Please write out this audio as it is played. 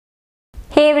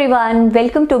Hey everyone,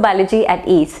 welcome to biology at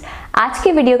ease. आज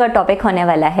के video का टॉपिक होने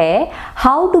वाला है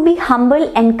how to be humble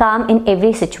and काम इन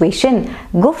एवरी सिचुएशन।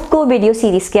 गुफ्तगू वीडियो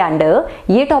सीरीज के अंडर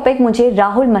ये टॉपिक मुझे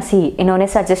राहुल मसीह इन्होंने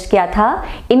सजेस्ट किया था।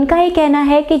 इनका ये कहना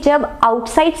है कि जब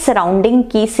आउटसाइड सराउंडिंग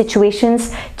की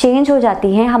सिचुएशंस चेंज हो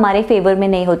जाती हैं, हमारे फेवर में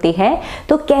नहीं होती है,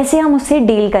 तो कैसे हम उससे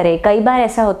डील करें। कई बार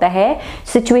ऐसा होता है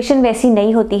सिचुएशन वैसी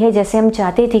नहीं होती है जैसे हम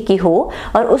चाहते थे कि हो,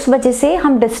 और उस वजह से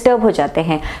हम डिस्टर्ब हो जाते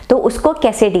हैं। तो उसको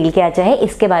कैसे डील किया जाए,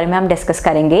 इसके बारे में हम डिस्कस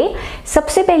करेंगे।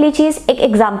 सबसे पहली एक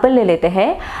एग्जाम्पल ले लेते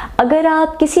हैं। अगर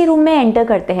आप किसी रूम में एंटर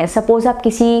करते हैं, सपोज आप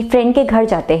किसी फ्रेंड के घर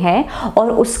जाते हैं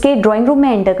और उसके ड्राइंग रूम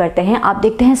में एंटर करते हैं, आप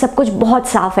देखते हैं सब कुछ बहुत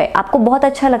साफ है, आपको बहुत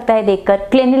अच्छा लगता है देखकर,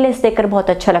 क्लीनलीनेस देखकर बहुत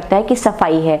अच्छा लगता है कि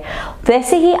सफाई है।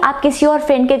 वैसे ही आप किसी और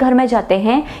फ्रेंड के घर में जाते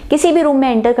हैं, किसी भी रूम में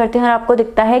एंटर करते हैं और आपको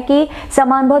दिखता है कि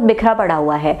सामान बहुत बिखरा पड़ा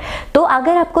हुआ है। तो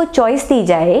अगर आपको चॉइस दी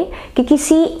जाए कि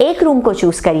किसी एक रूम को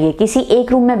चूज करिए, किसी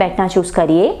एक रूम में बैठना चूज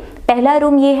करिए। पहला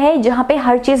रूम ये है जहां पे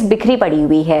हर चीज बिखरी पड़ी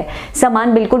हुई है,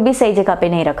 सामान बिल्कुल भी सही जगह पे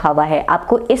नहीं रखा हुआ है,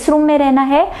 आपको इस रूम में रहना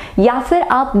है, या फिर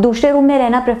आप दूसरे रूम में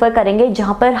रहना प्रेफर करेंगे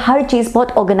जहां पर हर चीज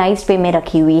बहुत ऑर्गेनाइज्ड वे में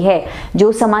रखी हुई है,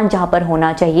 जो सामान जहां पर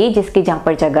होना चाहिए, जिसकी जहां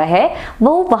पर जगह है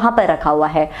वो वहां पर रखा हुआ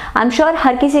है। आई एम श्योर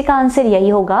हर किसी का आंसर यही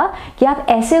होगा कि आप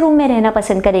ऐसे रूम में रहना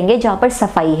पसंद करेंगे जहां पर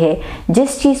सफाई है,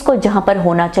 जिस चीज को जहां पर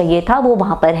होना चाहिए था वो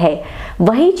वहां पर है।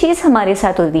 वही चीज हमारे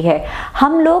साथ होती है।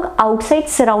 हम लोग आउटसाइड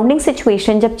सराउंडिंग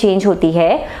सिचुएशन जब चेंज होती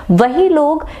है, वही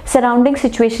लोग सराउंडिंग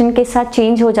सिचुएशन के साथ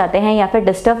चेंज हो जाते हैं या फिर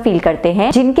डिस्टर्ब फील करते हैं,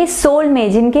 जिनके सोल में,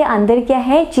 जिनके अंदर क्या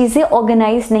है, चीजें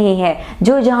ऑर्गेनाइज नहीं है,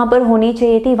 जो जहां पर होनी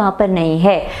चाहिए थी वहां पर नहीं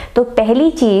है। तो पहली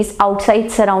चीज आउटसाइड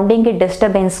सराउंडिंग के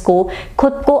डिस्टर्बेंस को,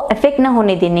 खुद को इफेक्ट ना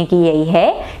होने देने की यही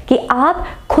है कि आप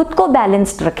खुद को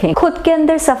बैलेंस्ड रखें, खुद के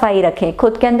अंदर सफाई रखें।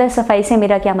 खुद के अंदर सफाई से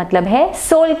मेरा क्या मतलब है,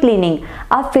 सोल क्लीनिंग।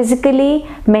 आप फिजिकली,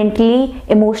 मेंटली,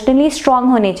 इमोशनली स्ट्रांग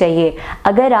होने चाहिए।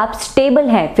 अगर आप स्टेबल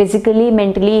हैं, फिजिकली,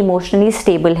 मेंटली, इमोशनली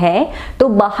स्टेबल है, तो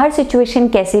बाहर सिचुएशन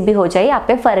कैसी भी हो जाए आप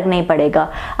पे फर्क नहीं पड़ेगा।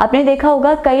 आपने देखा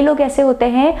होगा कई लोग ऐसे होते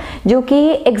हैं जो कि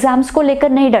एग्जाम्स को लेकर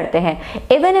नहीं डरते हैं,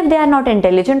 even if they are not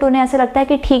intelligent. उन्हें ऐसा लगता है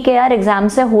कि ठीक है यार, एग्जाम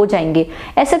से हो जाएंगे।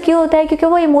 ऐसा क्यों होता है? क्योंकि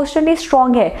वो इमोशनली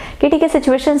स्ट्रांग है कि ठीक है,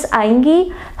 सिचुएशंस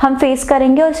आएंगी, हम फेस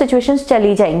करेंगे और सिचुएशंस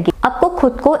चली जाएंगी। आपको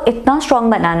खुद को इतना स्ट्रांग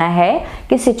बनाना है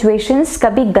कि सिचुएशंस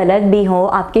कभी गलत भी हो,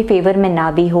 आपके फेवर में ना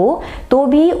भी हो, तो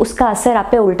भी उसका असर आप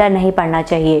पे उल्टा नहीं पड़ना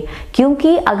चाहिए।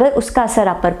 क्योंकि अगर उसका असर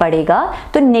आप पर पड़ेगा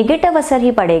तो नेगेटिव असर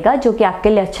ही पड़ेगा, जो कि आपके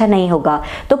लिए अच्छा नहीं होगा।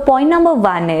 तो point number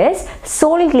 1 is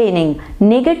soul cleaning.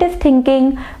 Negative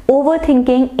thinking, over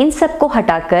thinking, इन सब को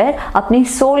हटाकर अपनी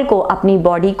सोल को, अपनी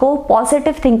बॉडी को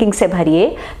पॉजिटिव थिंकिंग से भरिए,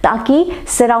 ताकि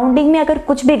सराउंडिंग में अगर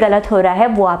कुछ भी गलत हो रहा है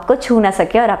वो आपको छू ना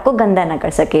सके और आपको गंदा ना कर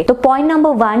सके। तो point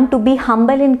number 1 to be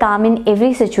humble and काम in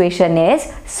every situation is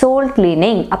soul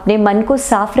cleaning. अपने मन को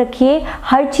साफ रखिए,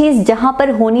 हर चीज जहां पर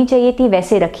होनी चाहिए थी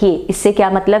वैसे रखिए। इससे क्या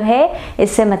मतलब है?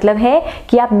 इससे मतलब है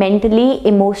कि आप मेंटली,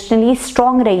 इमोशनली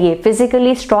स्ट्रांग रहिए,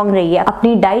 फिजिकली स्ट्रांग रहिए,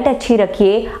 अपनी डाइट अच्छी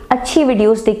रखिए, अच्छी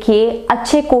वीडियोस देखिए,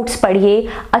 अच्छे कोट्स पढ़िए,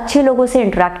 अच्छे लोगों से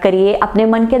इंटरेक्ट करिए, अपने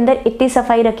मन के अंदर इतनी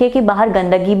सफाई रखिए कि बाहर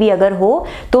गंदगी भी अगर हो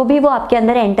तो भी वो आपके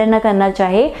अंदर एंटर ना करना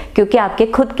चाहे, क्योंकि आपके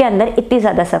खुद के अंदर इतनी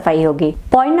ज्यादा सफाई होगी।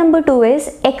 Point number 2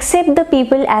 is accept the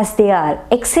people as they are,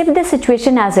 accept the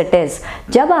situation as it is.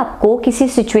 जब आपको किसी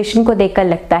सिचुएशन को देखकर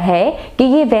लगता है कि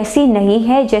ये वैसी नहीं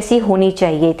है जैसी होनी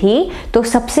चाहिए थी, तो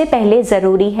सबसे पहले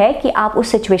जरूरी है कि आप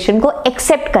उस सिचुएशन को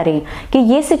एक्सेप्ट करें कि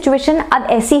ये सिचुएशन अब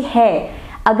ऐसी है।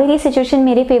 अगर ये सिचुएशन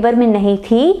मेरे फेवर में नहीं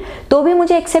थी तो भी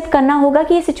मुझे एक्सेप्ट करना होगा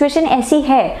कि ये सिचुएशन ऐसी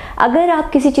है। अगर आप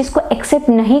किसी चीज को एक्सेप्ट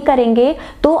नहीं करेंगे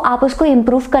तो आप उसको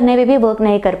इंप्रूव करने में भी वर्क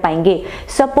नहीं कर पाएंगे।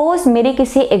 सपोज मेरे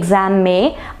किसी एग्जाम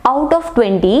में आउट ऑफ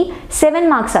 20 7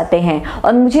 मार्क्स आते हैं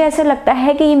और मुझे ऐसा लगता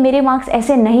है कि ये मेरे मार्क्स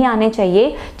ऐसे नहीं आने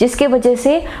चाहिए, जिसके वजह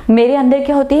से मेरे अंदर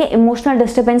क्या होती है, इमोशनल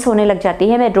डिस्टर्बेंस होने लग जाती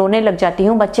है, मैं रोने लग जाती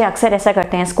हूँ। बच्चे अक्सर ऐसा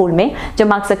करते हैं स्कूल में, जब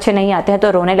मार्क्स अच्छे नहीं आते हैं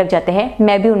तो रोने लग जाते हैं,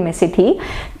 मैं भी उनमें से थी।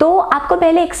 तो आपको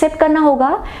पहले एक्सेप्ट करना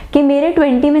होगा कि मेरे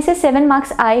 20 में से 7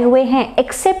 मार्क्स आए हुए हैं,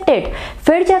 एक्सेप्ट इट।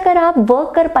 फिर जाकर आप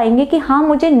वर्क कर पाएंगे कि हाँ,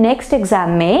 मुझे नेक्स्ट एग्जाम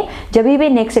में, जब भी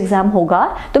नेक्स्ट एग्जाम होगा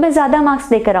तो मैं ज्यादा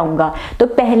मार्क्स लेकर आऊंगा। तो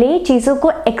पहले चीजों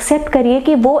को एक्सेप्ट करिए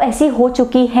कि वो ऐसी हो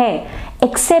चुकी है,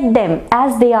 accept them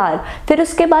as they are, फिर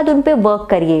उसके बाद उन पे वर्क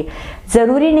करिए।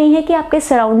 जरूरी नहीं है कि आपके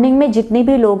सराउंडिंग में जितने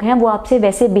भी लोग हैं वो आपसे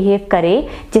वैसे बिहेव करें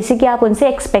जैसे कि आप उनसे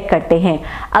एक्सपेक्ट करते हैं।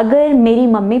 अगर मेरी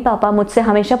मम्मी पापा मुझसे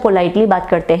हमेशा पोलाइटली बात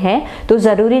करते हैं तो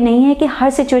जरूरी नहीं है कि हर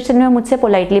सिचुएशन में मुझसे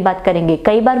पोलाइटली बात करेंगे,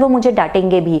 कई बार वो मुझे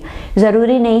डांटेंगे भी।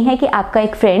 जरूरी नहीं है कि आपका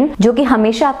एक फ्रेंड जो कि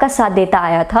हमेशा आपका साथ देता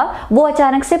आया था वो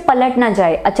अचानक से पलट ना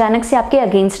जाए, अचानक से आपके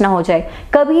अगेंस्ट ना हो जाए।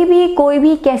 कभी भी कोई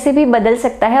भी कैसे भी बदल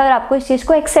सकता है और आपको इस चीज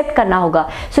को एक्सेप्ट करना होगा।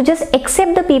 So just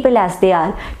accept the people as they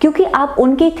are, क्योंकि आप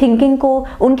उनकी थिंकिंग को,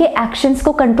 उनके एक्शंस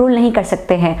को कंट्रोल नहीं कर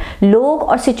सकते हैं। लोग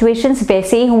और सिचुएशंस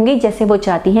वैसे ही होंगे जैसे वो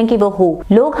चाहती हैं कि वो हो।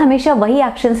 लोग हमेशा वही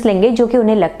एक्शंस लेंगे जो कि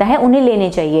उन्हें लगता है उन्हें लेने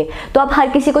चाहिए। तो आप हर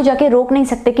किसी को जाके रोक नहीं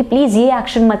सकते कि प्लीज ये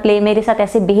एक्शन मत ले, मेरे साथ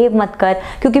ऐसे बिहेव मत कर,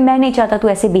 क्योंकि मैं नहीं चाहता तू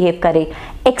ऐसे बिहेव करे।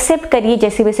 एक्सेप्ट करिए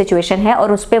जैसी भी सिचुएशन है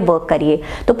और उस पर वर्क करिए।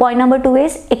 तो point number 2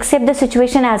 is accept the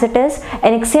situation as it is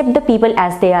and accept the people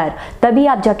as they are. तभी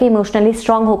आप जाके इमोशनली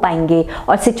स्ट्रांग हो पाएंगे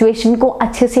और सिचुएशन को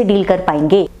अच्छे से डील कर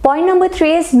पाएंगे। Point number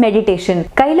 3 is meditation.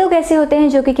 कई लोग ऐसे होते हैं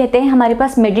जो कि कहते हैं हमारे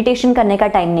पास मेडिटेशन करने का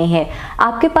टाइम नहीं है।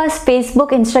 आपके पास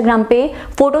फेसबुक, इंस्टाग्राम पे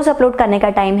फोटोज अपलोड करने का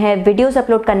टाइम है, वीडियोस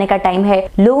अपलोड करने का टाइम है,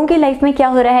 लोगों की लाइफ में क्या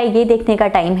हो रहा है ये देखने का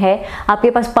टाइम है, आपके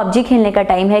पास पबजी खेलने का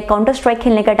टाइम है, काउंटर स्ट्राइक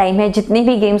खेलने का टाइम है, जितने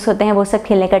भी गेम्स होते हैं वो सब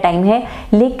खेलने का टाइम है,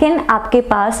 लेकिन आपके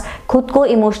पास खुद को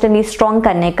इमोशनली स्ट्रांग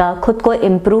करने का, खुद को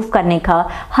इम्प्रूव करने का,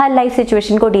 हर लाइफ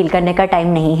सिचुएशन को डील करने का टाइम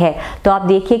नहीं है। तो आप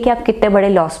देखिए कि आप कितने बड़े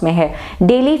लॉस में है।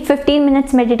 डेली 15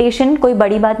 मिनट्स मेडिटेशन कोई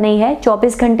बड़ी बात नहीं है।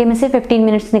 24 घंटे में से 15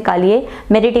 मिनट्स निकालिए,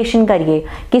 मेडिटेशन करिए।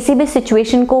 किसी भी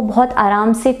सिचुएशन को बहुत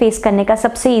आराम से फेस करने का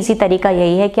सबसे इजी तरीका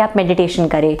यही है कि आप मेडिटेशन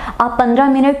करें। आप 15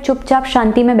 मिनट चुपचाप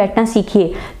शांति में बैठना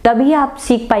सीखिए, तभी आप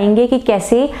सीख पाएंगे कि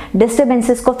कैसे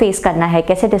डिस्टर्बेंसेस को फेस करना है,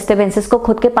 कैसे डिस्टर्बेंसेस को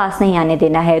खुद के पास नहीं आने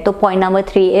देना है। तो point number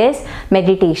 3 is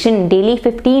meditation. Daily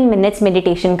 15 minutes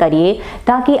meditation करिए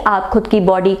ताकि आप खुद की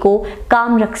बॉडी को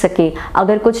काम रख सके।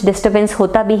 अगर कुछ डिस्टर्बेंस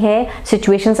होता भी है,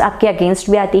 सिचुएशंस आपके अगेंस्ट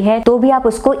भी आती है, तो भी आप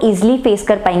उसको इजीली फेस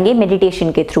कर पाएंगे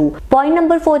मेडिटेशन के थ्रू। पॉइंट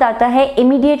नंबर 4 आता है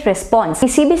इमीडिएट रिस्पॉन्स।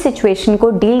 किसी भी सिचुएशन को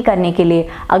डील करने के लिए,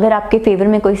 अगर आपके फेवर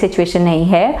में कोई सिचुएशन नहीं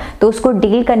है तो उसको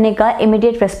डील करने का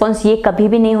इमीडिएट रिस्पॉन्स ये कभी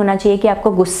भी नहीं होना चाहिए कि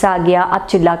आपको गुस्सा आ गया, आप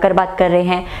चिल्लाकर बात कर रहे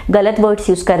हैं, गलत वर्ड्स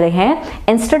यूज कर रहे हैं।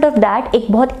 इंस्टेड ऑफ दैट एक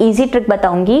बहुत ईजी ट्रिक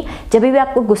बताऊंगी। जब भी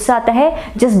आपको गुस्सा आता है,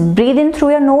 just breathe in through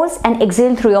your nose and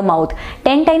exhale through your mouth.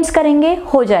 10 times करेंगे,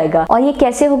 हो जाएगा। और ये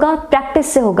कैसे होगा?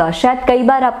 प्रैक्टिस से होगा। शायद कई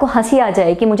बार आपको हंसी आ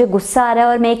जाए कि मुझे गुस्सा आ रहा है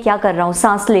और मैं क्या कर रहा हूँ,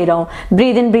 सांस ले रहा हूँ,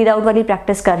 ब्रीद इन ब्रीद आउट वाली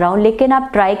प्रैक्टिस कर रहा हूँ, लेकिन आप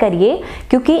ट्राई करिए,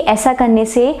 क्योंकि ऐसा करने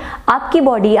से आपकी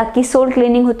बॉडी, आपकी सोल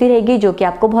क्लीनिंग होती रहेगी, जो कि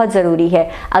आपको बहुत जरूरी है।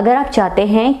 अगर आप चाहते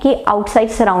हैं कि आउटसाइड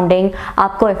सराउंडिंग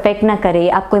आपको इफेक्ट ना करे,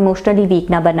 आपको इमोशनली वीक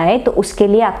ना बनाए, तो उसके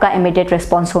लिए आपका इमीडिएट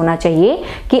रिस्पॉन्स होना चाहिए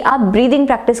कि आप ब्रीदिंग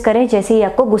प्रैक्टिस करें जैसे ही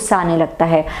आपको गुस्सा आने लगता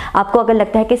है। आपको अगर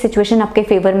लगता है कि सिचुएशन आपके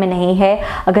फेवर में नहीं है,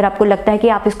 अगर आपको लगता है कि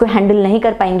आप इसको हैंडल नहीं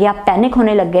कर पाएंगे, आप पैनिक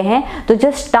होने लग गए हैं, तो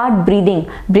जस्ट स्टार्ट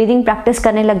ब्रीदिंग प्रैक्टिस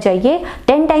करने लग जाइए।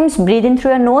 10 times breathe in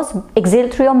through your nose, exhale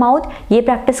through your mouth, ये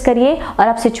प्रैक्टिस करिए और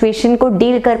आप सिचुएशन को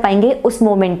डील कर पाएंगे उस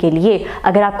मोमेंट के लिए।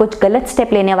 अगर आप कुछ गलत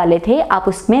स्टेप लेने वाले थे, आप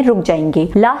उसमें रुक जाएंगे।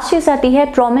 लास्ट चीज आती है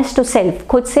प्रॉमिस टू सेल्फ।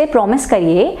 खुद से प्रॉमिस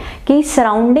करिए कि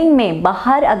सराउंडिंग में,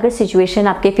 बाहर अगर सिचुएशन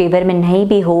आपके फेवर में नहीं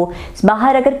भी हो,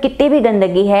 बाहर अगर कितनी भी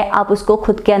गंदगी है, आप उसको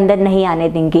खुद के अंदर नहीं आने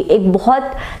देंगे। एक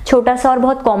बहुत छोटा सा और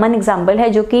बहुत कॉमन एग्जाम्पल है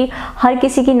जो कि हर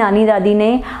किसी की नानी दादी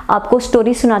ने आपको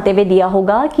स्टोरी सुनाते हुए दिया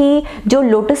होगा कि जो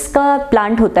लोटस का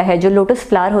प्लांट होता है, जो लोटस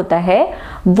फ्लावर होता है,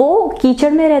 वो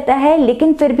कीचड़ में रहता है,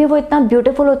 लेकिन फिर भी वो इतना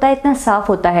ब्यूटीफुल होता है, इतना साफ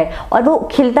होता है, और वो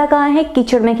खिलता कहाँ है?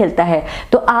 कीचड़ में खिलता है।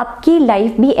 तो आपकी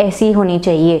लाइफ भी ऐसी ही होनी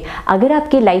चाहिए। अगर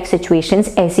आपकी लाइफ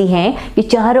सिचुएशंस ऐसी हैं कि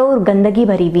चारों ओर गंदगी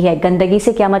भरी हुई है, गंदगी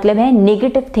से क्या मतलब है?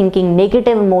 Negative thinking,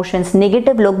 negative emotions,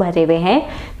 negative लोग भरे हुए हैं,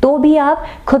 तो भी आप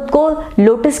खुद को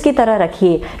लोटस की तरह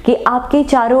रखिए कि आपके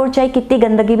चारों ओर चाहे कितनी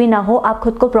गंदगी भी ना हो, आप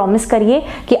खुद को प्रॉमिस करिए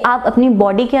कि आप अपनी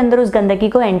बॉडी के अंदर उस गंदगी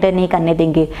को एंटर नहीं करने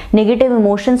देंगे, नेगेटिव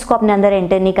इमोशंस को अपने अंदर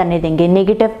एंटर नहीं करने देंगे,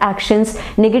 नेगेटिव एक्शंस,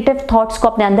 नेगेटिव थॉट्स को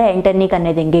अपने अंदर एंटर नहीं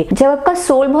करने देंगे। जब आपका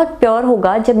सोल बहुत प्योर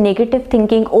होगा, जब नेगेटिव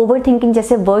थिंकिंग, ओवर थिंकिंग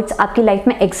जैसे वर्ड्स आपकी लाइफ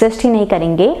में एग्जिस्ट ही नहीं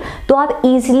करेंगे, तो आप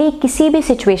इजीली किसी भी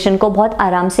सिचुएशन को बहुत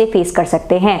आराम से फेस कर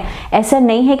सकते हैं। ऐसा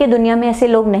नहीं है कि दुनिया में ऐसे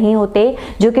लोग नहीं होते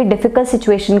जो कि डिफिकल्ट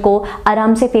सिचुएशन को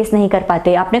आराम से फेस नहीं कर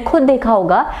पाते। आपने खुद देखा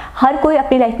होगा, हर कोई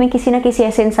अपनी लाइफ में किसी ना किसी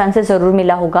ऐसे इंसान से जरूर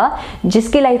मिला होगा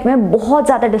जिसकी लाइफ में बहुत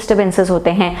ज्यादा डिस्टर्बेंसेस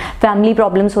होते हैं, फैमिली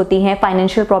प्रॉब्लम्स होती हैं,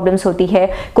 फाइनेंशियल प्रॉब्लम्स होती है,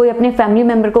 कोई अपने फैमिली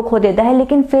मेंबर को खो देता है,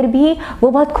 लेकिन फिर भी वो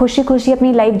बहुत खुशी खुशी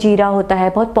अपनी लाइफ जी रहा होता है,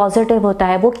 बहुत पॉजिटिव होता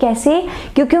है। वो कैसे?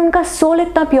 क्योंकि उनका सोल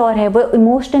इतना प्योर है, वो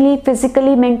इमोशनली,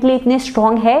 फिजिकली, मेंटली इतने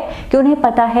स्ट्रांग है कि उन्हें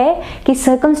पता है कि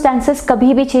सर्कमस्टेंसेस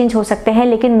कभी भी चेंज हो सकते हैं,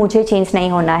 लेकिन मुझे चेंज नहीं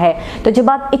होना है। तो जब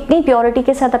आप इतनी प्योरिटी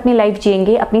के साथ अपनी लाइफ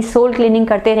जिएंगे, अपनी सोल क्लीनिंग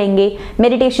करते रहेंगे,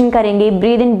 मेडिटेशन करेंगे,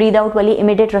 ब्रीद इन ब्रीद आउट वाली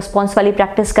इमीडिएट रिस्पॉन्स वाली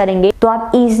प्रैक्टिस करेंगे, तो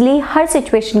आप इजीली हर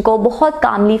सिचुएशन को बहुत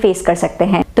कामली फेस कर सकते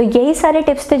हैं। तो यही सारे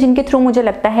टिप्स थे जिनके थ्रू मुझे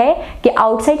लगता है कि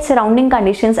आउटसाइड सराउंडिंग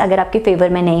कंडीशंस अगर आपके फेवर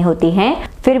में नहीं होती हैं,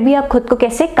 फिर भी आप खुद को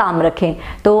कैसे काम रखें।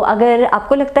 तो अगर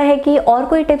आपको लगता है कि और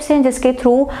कोई टिप्स हैं जिसके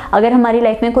थ्रू अगर हमारी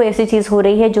लाइफ में कोई ऐसी चीज हो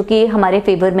रही है जो कि हमारे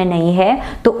फेवर में नहीं है,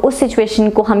 तो उस सिचुएशन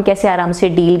को हम कैसे आराम से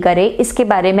डील करें, इसके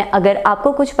बारे में अगर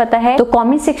आपको कुछ पता है तो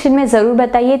कमेंट सेक्शन में जरूर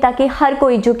बताइए, ताकि हर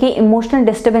कोई जो कि इमोशनल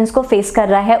डिस्टर्बेंस को फेस कर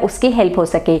रहा है उसकी हेल्प हो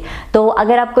सके। तो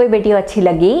अगर आपको ये वीडियो अच्छी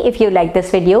लगी, if you like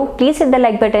this video, please hit the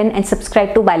like button and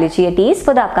subscribe to biology at ease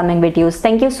for the upcoming videos.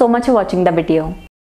 Thank you so much for watching the video.